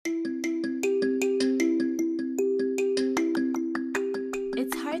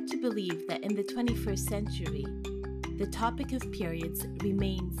believe that in the 21st century, the topic of periods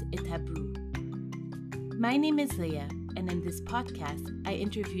remains a taboo. My name is Leah, and in this podcast, I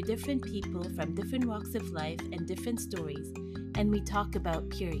interview different people from different walks of life and different stories, and we talk about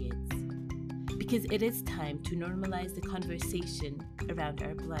periods. Because it is time to normalize the conversation around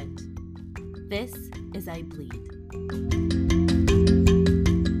our blood. This is I Bleed.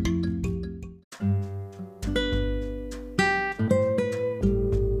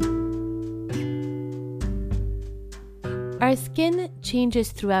 Our skin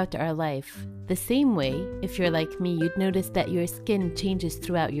changes throughout our life. The same way, if you're like me, you'd notice that your skin changes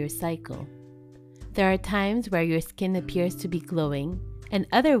throughout your cycle. There are times where your skin appears to be glowing, and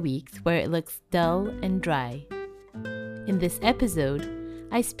other weeks where it looks dull and dry. In this episode,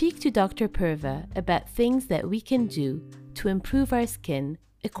 I speak to Dr. Purva about things that we can do to improve our skin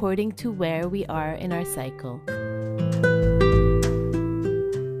according to where we are in our cycle.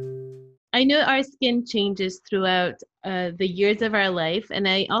 I know our skin changes throughout the years of our life, and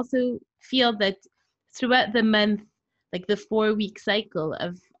I also feel that throughout the month, like the 4-week cycle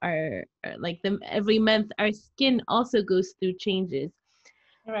of our, every month, our skin also goes through changes.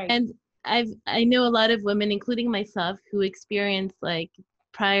 Right. And I know a lot of women, including myself, who experience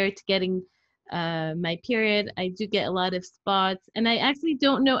prior to getting my period, I do get a lot of spots, and I actually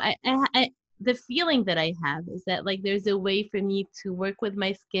don't know. The feeling that I have is that there's a way for me to work with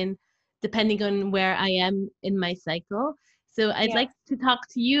my skin depending on where I am in my cycle. So I'd like to talk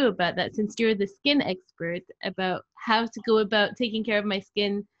to you about that, since you're the skin expert, about how to go about taking care of my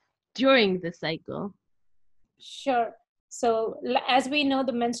skin during the cycle. Sure. So as we know,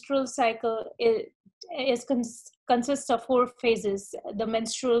 the menstrual cycle consists of 4 phases: the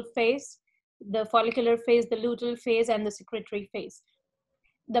menstrual phase, the follicular phase, the luteal phase, and the secretory phase.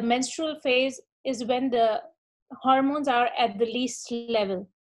 The menstrual phase is when the hormones are at the least level.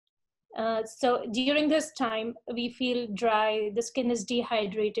 So during this time, we feel dry, the skin is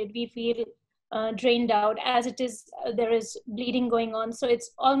dehydrated, we feel drained out, as it is, there is bleeding going on. So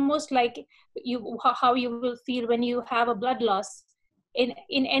it's almost like how you will feel when you have a blood loss. In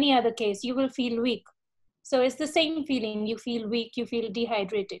any other case, you will feel weak. So it's the same feeling, you feel weak, you feel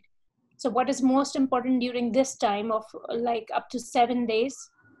dehydrated. So what is most important during this time of up to 7 days,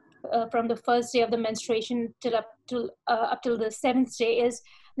 from the first day of the menstruation up till the 7th day, is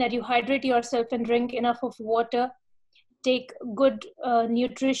that you hydrate yourself and drink enough of water, take good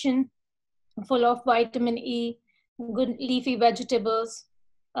nutrition full of vitamin E, good leafy vegetables,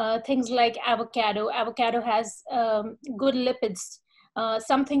 things like avocado. Avocado has good lipids,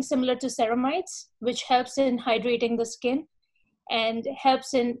 something similar to ceramides, which helps in hydrating the skin and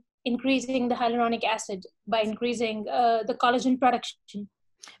helps in increasing the hyaluronic acid by increasing the collagen production.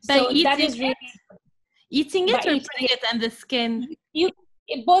 Eating it or putting it on the skin?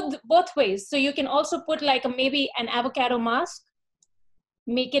 Both ways. So you can also put maybe an avocado mask,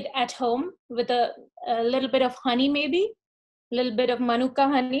 make it at home with a little bit of honey, maybe a little bit of manuka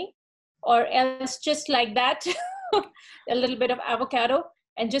honey, or else just like that, a little bit of avocado,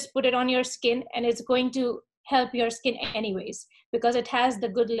 and just put it on your skin, and it's going to help your skin anyways, because it has the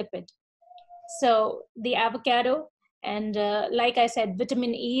good lipid. So the avocado, and like I said,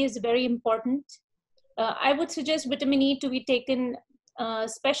 vitamin E is very important. I would suggest vitamin E to be taken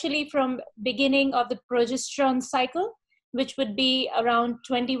especially from beginning of the progesterone cycle, which would be around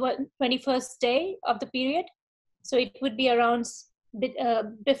 21st day of the period. So it would be around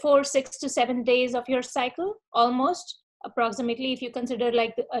before 6 to 7 days of your cycle, almost approximately, if you consider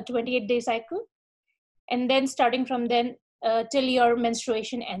a 28-day cycle. And then starting from then till your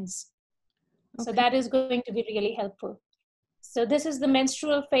menstruation ends. Okay. So that is going to be really helpful. So this is the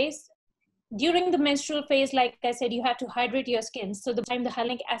menstrual phase. During the menstrual phase, like I said, you have to hydrate your skin. So the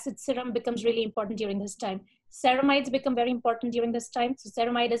hyaluronic acid serum becomes really important during this time. Ceramides become very important during this time. So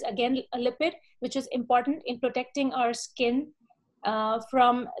ceramide is again a lipid, which is important in protecting our skin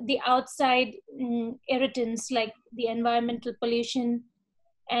from the outside irritants like the environmental pollution.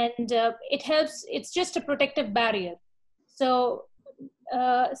 And it helps, it's just a protective barrier. So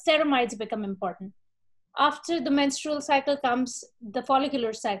ceramides become important. After the menstrual cycle comes the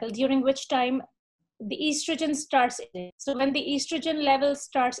follicular cycle, during which time the estrogen starts. So when the estrogen level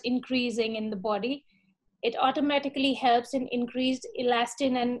starts increasing in the body, it automatically helps in increased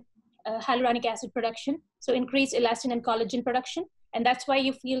elastin and hyaluronic acid production. So increased elastin and collagen production. And that's why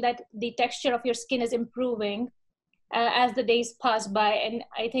you feel that the texture of your skin is improving as the days pass by. And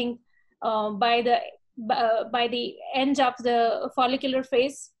I think by the end of the follicular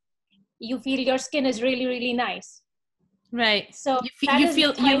phase, you feel your skin is really, really nice. Right. So you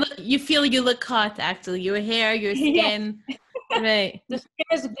feel you look hot, actually. Your hair, your skin. Right. The skin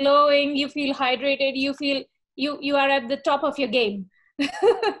is glowing, you feel hydrated, you feel you are at the top of your game.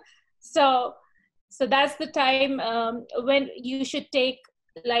 so so that's the time when you should take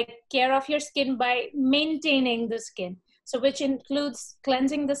like care of your skin by maintaining the skin, so which includes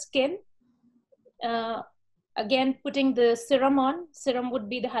cleansing the skin, uh, again putting the serum on. Serum would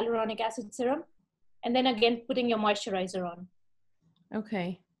be the hyaluronic acid serum, and then again putting your moisturizer on.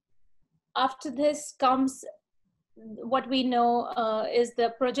 Okay. After this comes what we know is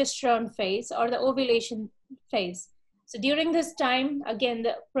the progesterone phase or the ovulation phase. So during this time, again,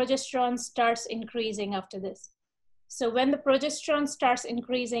 the progesterone starts increasing after this. So when the progesterone starts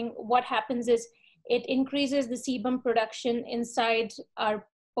increasing, what happens is it increases the sebum production inside our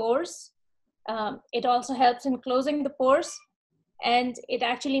pores. It also helps in closing the pores, and it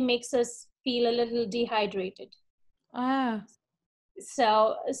actually makes us feel a little dehydrated. Ah.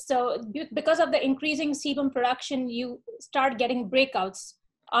 So because of the increasing sebum production, you start getting breakouts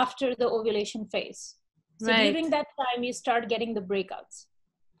after the ovulation phase. So Right. during that time, you start getting the breakouts.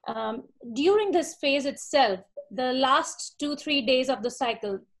 During this phase itself, the last 2-3 days of the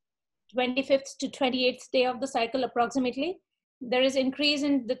cycle, 25th to 28th day of the cycle approximately, there is increase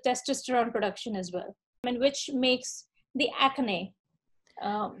in the testosterone production as well, and which makes the acne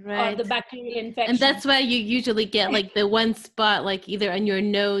or Right. the bacterial infection. And that's why you usually get like the one spot, like either on your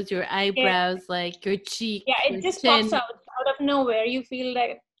nose, your eyebrows, like your cheek. Yeah, your it just chin. pops out of nowhere. You feel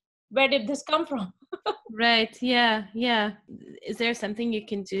like, where did this come from? Right. Yeah. Yeah. Is there something you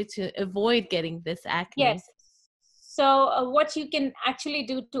can do to avoid getting this acne? Yes. So what you can actually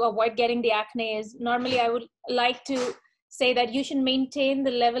do to avoid getting the acne is, normally I would like to say that you should maintain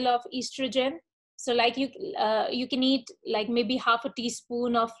the level of estrogen. So like you can eat like maybe half a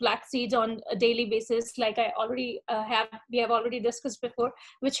teaspoon of flax seeds on a daily basis, like I already we have already discussed before,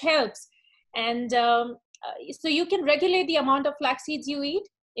 which helps. And so you can regulate the amount of flax seeds you eat.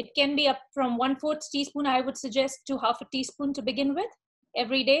 It can be up from 1/4 teaspoon, I would suggest, to half a teaspoon to begin with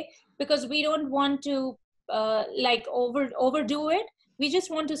every day, because we don't want to like overdo it. We just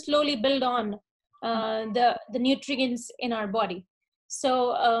want to slowly build on the nutrients in our body.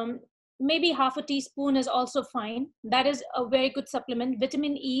 So maybe half a teaspoon is also fine. That is a very good supplement.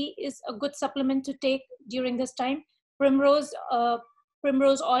 Vitamin E is a good supplement to take during this time. Primrose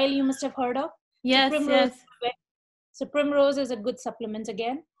oil, you must have heard of. Yes. So primrose is a good supplement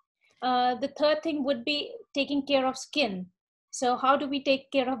again. The third thing would be taking care of skin. So how do we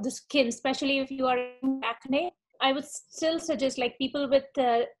take care of the skin, especially if you are in acne? I would still suggest, like, people with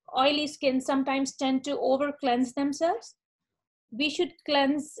oily skin sometimes tend to over cleanse themselves. We should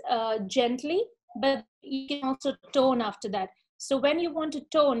cleanse gently, but you can also tone after that. So when you want to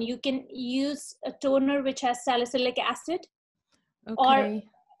tone, you can use a toner which has salicylic acid, Okay.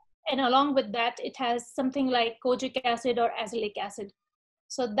 and along with that, it has something like kojic acid or azelaic acid.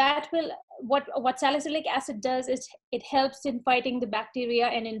 So that will, what salicylic acid does is it helps in fighting the bacteria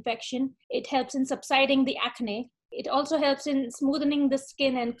and infection. It helps in subsiding the acne. It also helps in smoothing the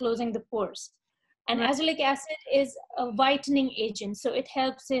skin and closing the pores. And Right. azelaic acid is a whitening agent, so it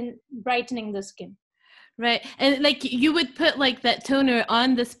helps in brightening the skin. Right. And like you would put like that toner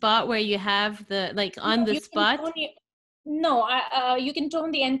on the spot where you have the, like on the spot? You can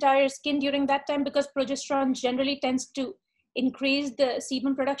tone the entire skin during that time, because progesterone generally tends to increase the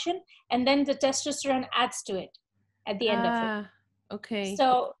sebum production, and then the testosterone adds to it at the end of it. Ah, okay.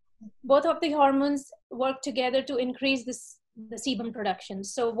 So both of the hormones work together to increase the sebum production.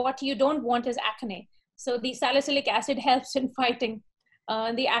 So what you don't want is acne. So the salicylic acid helps in fighting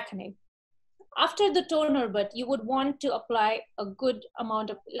the acne. After the toner, but you would want to apply a good amount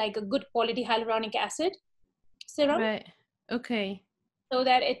of, like, a good quality hyaluronic acid serum. Right. Okay. So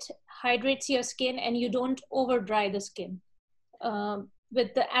that it hydrates your skin and you don't over dry the skin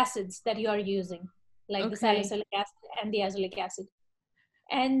with the acids that you are using, like the salicylic acid and the azelaic acid.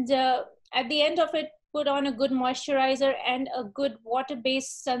 And at the end of it, put on a good moisturizer and a good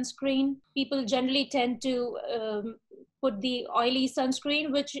water-based sunscreen. People generally tend to put the oily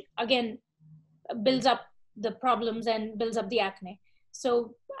sunscreen, which again builds up the problems and builds up the acne.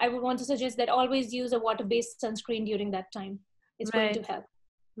 So I would want to suggest that always use a water-based sunscreen during that time. It's going to help.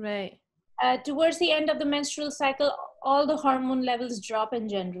 Right. Towards the end of the menstrual cycle, all the hormone levels drop in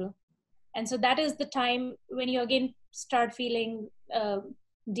general. And so that is the time when you again start feeling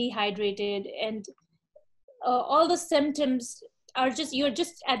dehydrated, and all the symptoms are just, you're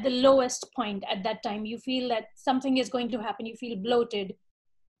just at the lowest point at that time. You feel that something is going to happen. You feel bloated.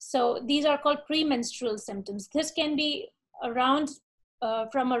 So these are called premenstrual symptoms. This can be around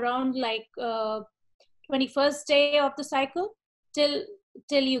from around like 21st day of the cycle till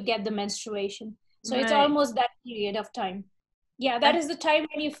you get the menstruation. So it's almost that period of time. Yeah, that is the time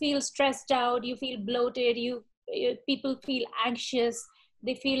when you feel stressed out, you feel bloated, people feel anxious,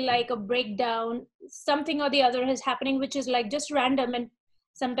 they feel like a breakdown, something or the other is happening, which is like just random. And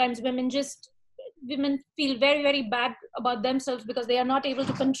sometimes women feel very, very bad about themselves because they are not able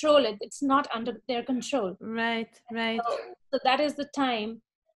to control it. It's not under their control. Right, right. So that is the time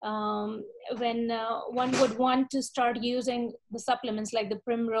when one would want to start using the supplements like the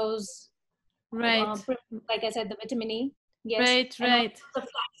primrose, Right. like I said, the vitamin E. Yes, Right, and also right. the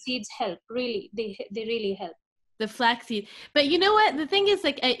flax seeds help. Really, they really help. The flaxseed. But you know what? The thing is,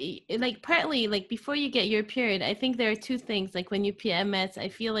 like, like partly, like before you get your period, I think there are two things. Like when you PMS, I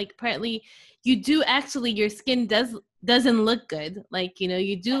feel like partly you do actually your skin doesn't look good. Like, you know,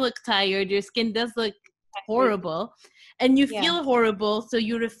 you do look tired. Your skin does look Actually, horrible, and you yeah, feel horrible. So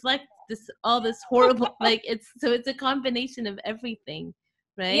you reflect this all this horrible. Like it's a combination of everything,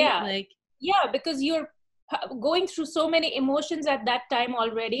 right? yeah, Like yeah. Because you're going through so many emotions at that time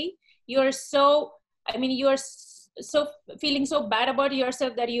already. You're so, I mean, so feeling so bad about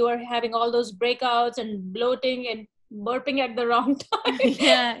yourself that you are having all those breakouts and bloating and burping at the wrong time.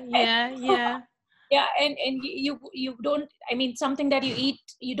 yeah, yeah, yeah. Yeah, and you don't, I mean, something that you eat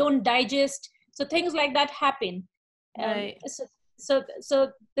you don't digest, so things like that happen. Right, So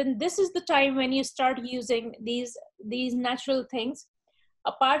then this is the time when you start using these natural things.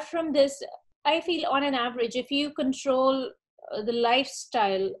 Apart from this, I feel on an average, if you control the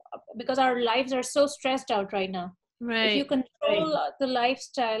lifestyle, because our lives are so stressed out right now, if you right, control the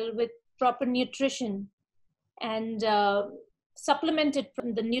lifestyle with proper nutrition and supplement it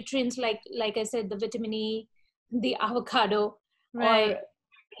from the nutrients, like I said, the vitamin E, the avocado, or right,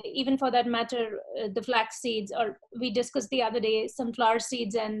 even for that matter, the flax seeds, or we discussed the other day, sunflower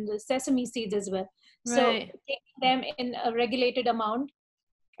seeds and sesame seeds as well. So right. taking them in a regulated amount,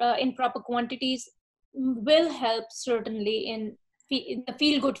 in proper quantities, will help certainly in the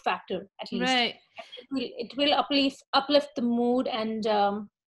feel good factor, at least. Right. It will uplift the mood and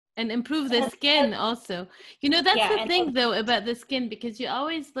And improve the help, skin also. You know, that's yeah, the and thing though about the skin, because you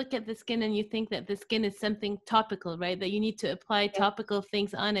always look at the skin and you think that the skin is something topical, right? That you need to apply yeah, topical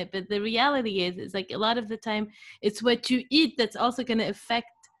things on it. But the reality is like a lot of the time it's what you eat that's also going to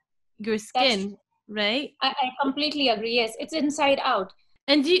affect your that's skin, right? I completely agree. Yes, it's inside out.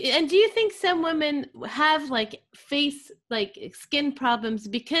 And do you think some women have like face like skin problems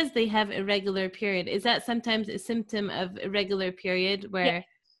because they have irregular period? Is that sometimes a symptom of irregular period Yeah, where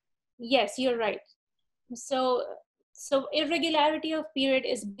yes, you're right. So, so irregularity of period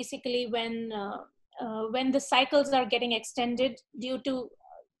is basically when the cycles are getting extended due to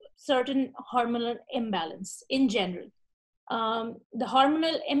certain hormonal imbalance in general. The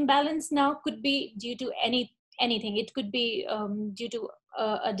hormonal imbalance now could be due to anything. It could be due to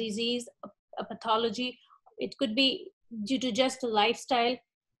a disease, a pathology. It could be due to just a lifestyle.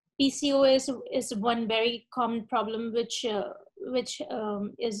 PCOS is one very common problem, which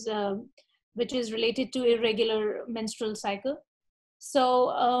is related to irregular menstrual cycle. So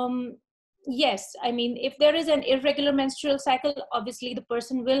yes, I mean, if there is an irregular menstrual cycle, obviously the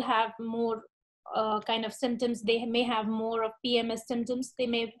person will have more kind of symptoms. They may have more of PMS symptoms. They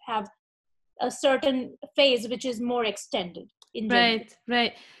may have a certain phase which is more extended in general. right,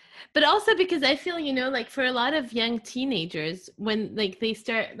 right. But also because I feel, like for a lot of young teenagers, when like they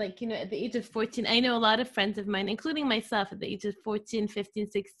start like, at the age of 14, I know a lot of friends of mine, including myself at the age of 14, 15,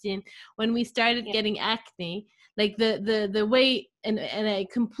 16, when we started Yeah. getting acne, like the way, and I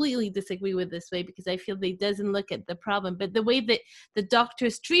completely disagree with this way because I feel they doesn't look at the problem, but the way that the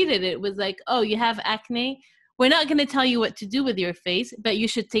doctors treated it was like, oh, you have acne. We're not going to tell you what to do with your face, but you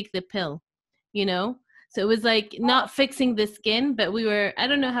should take the pill, you know? So it was like not fixing the skin, but I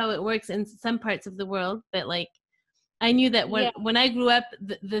don't know how it works in some parts of the world, but like I knew that when Yeah. when I grew up,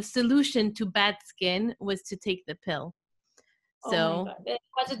 the solution to bad skin was to take the pill. Oh my So God.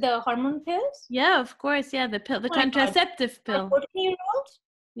 Was it the hormone pills? yeah, of course, yeah, the pill, Oh the my God. contraceptive For a pill. 14-year-old?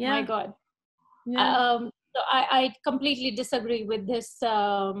 My Yeah, God. yeah, So I completely disagree with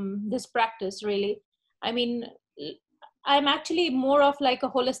this practice. Really, I mean, I'm actually more of like a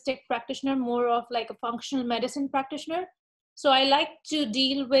holistic practitioner, more of like a functional medicine practitioner. So I like to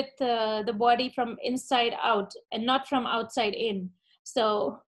deal with the body from inside out and not from outside in.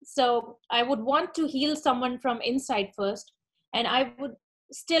 So I would want to heal someone from inside first, and I would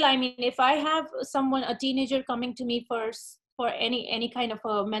still, I mean, if I have someone, a teenager coming to me for any kind of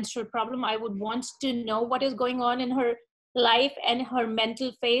a menstrual problem, I would want to know what is going on in her life and her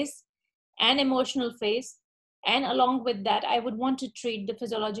mental phase and emotional phase. And along with that, I would want to treat the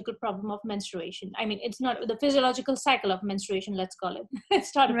physiological problem of menstruation. I mean, it's not the physiological cycle of menstruation, let's call it.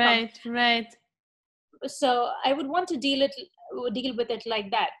 It's not a problem. right, right, So I would want to deal it deal with it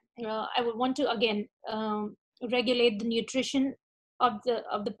like that. I would want to again regulate the nutrition of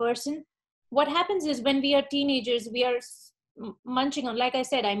the person. What happens is when we are teenagers, we are munching on, like I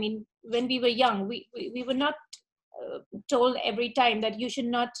said, I mean, when we were young, we were not told every time that you should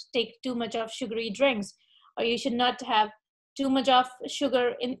not take too much of sugary drinks, or you should not have too much of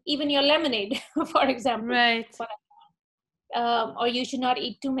sugar in even your lemonade, for example. Right. Or you should not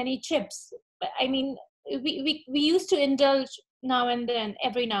eat too many chips. But I mean, we used to indulge now and then,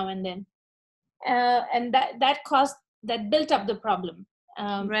 every now and then, and that built up the problem.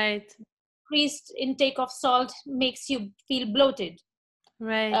 Right. Increased intake of salt makes you feel bloated.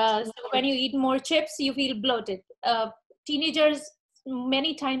 Right. So when you eat more chips, you feel bloated. Teenagers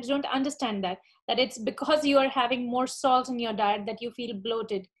many times don't understand that it's because you are having more salt in your diet that you feel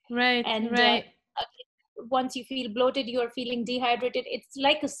bloated. Right. And Right. once you feel bloated, you are feeling dehydrated. It's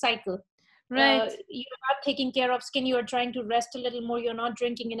like a cycle. Right. You're not taking care of skin. You're trying to rest a little more. You're not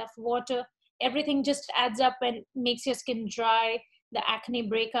drinking enough water. Everything just adds up and makes your skin dry. The acne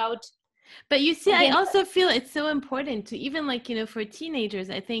breakout. But you see, I Again, also feel it's so important to even like, for teenagers,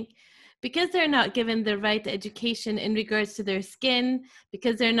 I think because they're not given the right education in regards to their skin,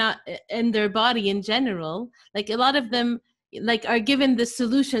 because they're not in their body in general, like a lot of them like are given the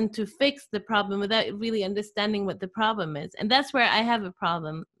solution to fix the problem without really understanding what the problem is. And that's where I have a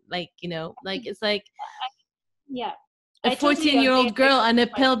problem. Like, like it's like yeah, a I totally agree. 14-year-old girl on a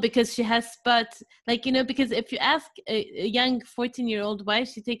pill because she has spots, like, because if you ask a young 14-year-old why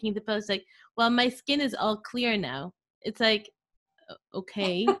is she taking the pill, it's like, well, my skin is all clear now. It's like,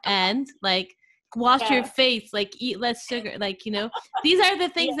 okay, and like wash your Yeah, face, like eat less sugar, like, these are the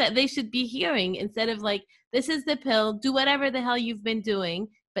things yeah, that they should be hearing, instead of like, this is the pill, do whatever the hell you've been doing,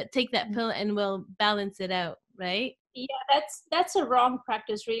 but take that pill and we'll balance it out, right? yeah. That's a wrong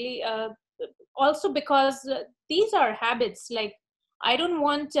practice, really. Also because these are habits. Like, I don't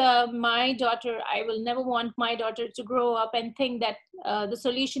want my daughter. I will never want my daughter to grow up and think that the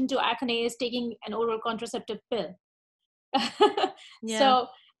solution to acne is taking an oral contraceptive pill. So Yeah.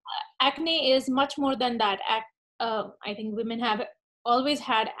 acne is much more than that. I think women have always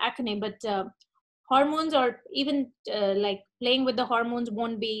had acne, but hormones, or even like playing with the hormones,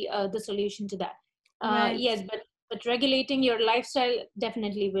 won't be the solution to that. Right. Yes, but regulating your lifestyle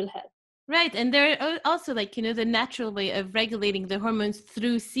definitely will help. Right. And there are also like, the natural way of regulating the hormones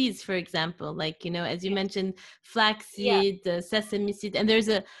through seeds, for example, like, as you mentioned, Yeah, flaxseed, sesame seed. And there's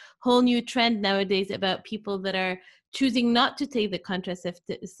a whole new trend nowadays about people that are choosing not to take the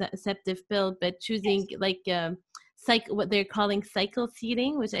contraceptive pill, but choosing like what they're calling cycle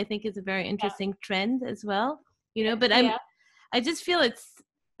seeding, which I think is a very yeah, interesting trend as well. But yeah, I just feel it's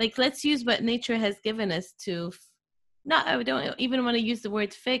like, let's use what nature has given us to not, I don't even want to use the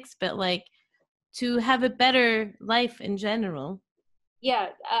word fix, but like to have a better life in general. yeah.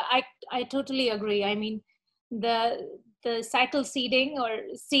 I totally agree. I mean, the cycle seeding or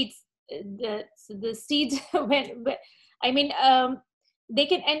seeds, the seeds when I mean, they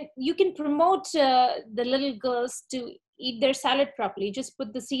can, and you can promote the little girls to eat their salad properly. Just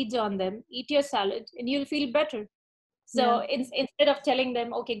put the seeds on them, eat your salad, and you'll feel better. Yeah. So instead of telling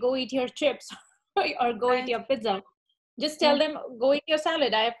them, okay, go eat your chips or go eat Right. your pizza, just tell Yeah. them, go eat your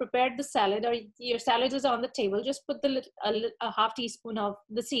salad. I have prepared the salad, or your salad is on the table. Just put a half teaspoon of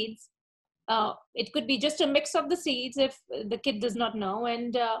the seeds. It could be just a mix of the seeds if the kid does not know,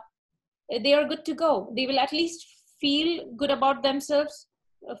 and they are good to go. They will at least feel good about themselves,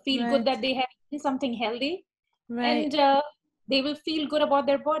 feel good Right. that they have eaten something healthy, Right. and they will feel good about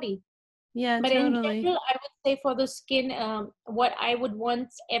their body. Yeah, But in totally. general, I would say for the skin, what I would want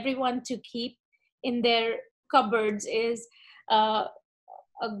everyone to keep in their cupboards is uh,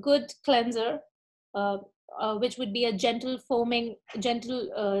 a good cleanser, uh, which would be a gentle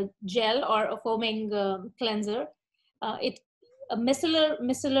gel or a foaming cleanser. It A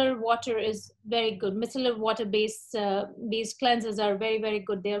micellar water is very good. Micellar water based cleansers are very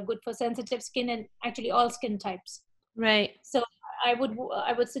good. They are good for sensitive skin and actually all skin types. Right. So I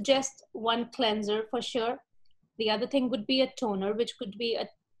would suggest one cleanser for sure. The other thing would be a toner, which could be a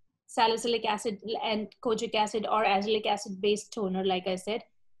salicylic acid and kojic acid or azelaic acid based toner, like I said.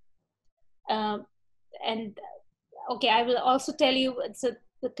 Um, and okay, I will also tell you,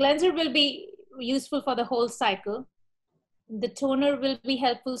 the cleanser will be useful for the whole cycle. The toner will be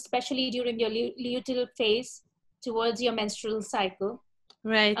helpful, especially during your luteal phase towards your menstrual cycle.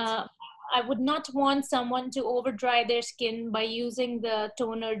 Right. Uh, I would not want someone to over dry their skin by using the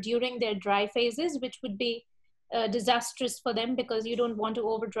toner during their dry phases, which would be disastrous for them because you don't want to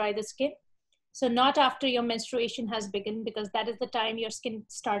over dry the skin. So not after your menstruation has begun, because that is the time your skin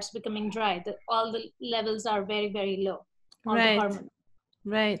starts becoming dry. All the levels are very low. all the Right. hormones.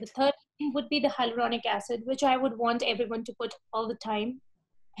 Right. The third thing would be the hyaluronic acid, which I would want everyone to put all the time,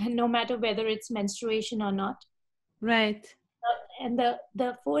 and no matter whether it's menstruation or not. Right. And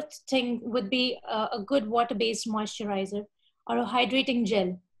the fourth thing would be a good water-based moisturizer or a hydrating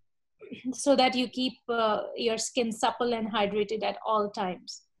gel, so that you keep your skin supple and hydrated at all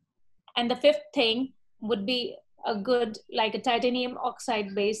times. And the fifth thing would be a good, like a titanium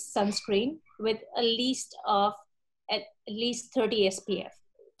oxide based sunscreen with at least 30 SPF,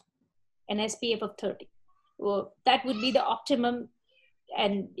 an SPF of 30. Well, that would be the optimum,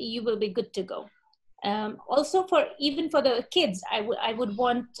 and you will be good to go. Also, for the kids, I would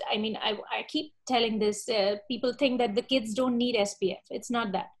want. I mean, I keep telling this. People think that the kids don't need SPF. It's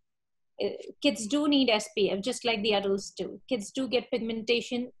not that. Kids do need SPF just like the adults do. Kids do get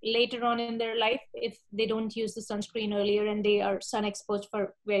pigmentation later on in their life if they don't use the sunscreen earlier and they are sun exposed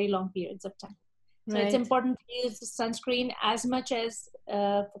for very long periods of time. So it's important to use the sunscreen as much as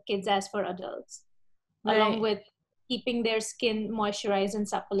for kids as for adults, along with keeping their skin moisturized and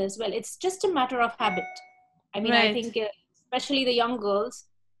supple as well. It's just a matter of habit. I mean, I think especially the young girls,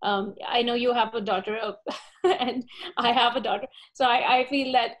 I know you have a daughter and I have a daughter. So I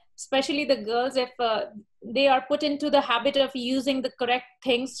feel that especially the girls, if they are put into the habit of using the correct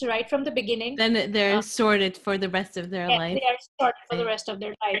things right from the beginning, then they're sorted for the rest of their life. They are sorted for the rest of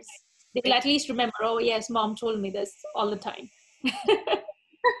their lives. They will at least remember, oh yes, mom told me this all the time.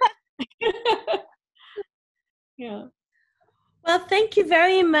 Yeah. Well, thank you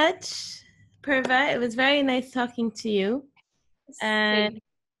very much, Purva. It was very nice talking to you. And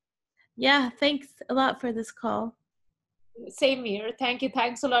yeah, thanks a lot for this call. Same here. Thank you.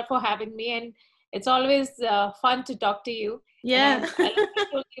 Thanks a lot for having me. And it's always fun to talk to you. Yeah.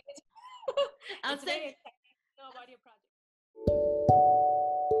 I'll say about your project.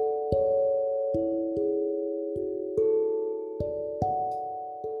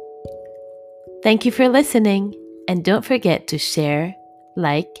 Thank you for listening. And don't forget to share,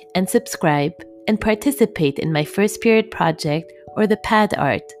 like, and subscribe, and participate in my first period project or the pad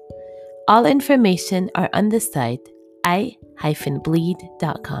art. All information are on the site i-bleed.com.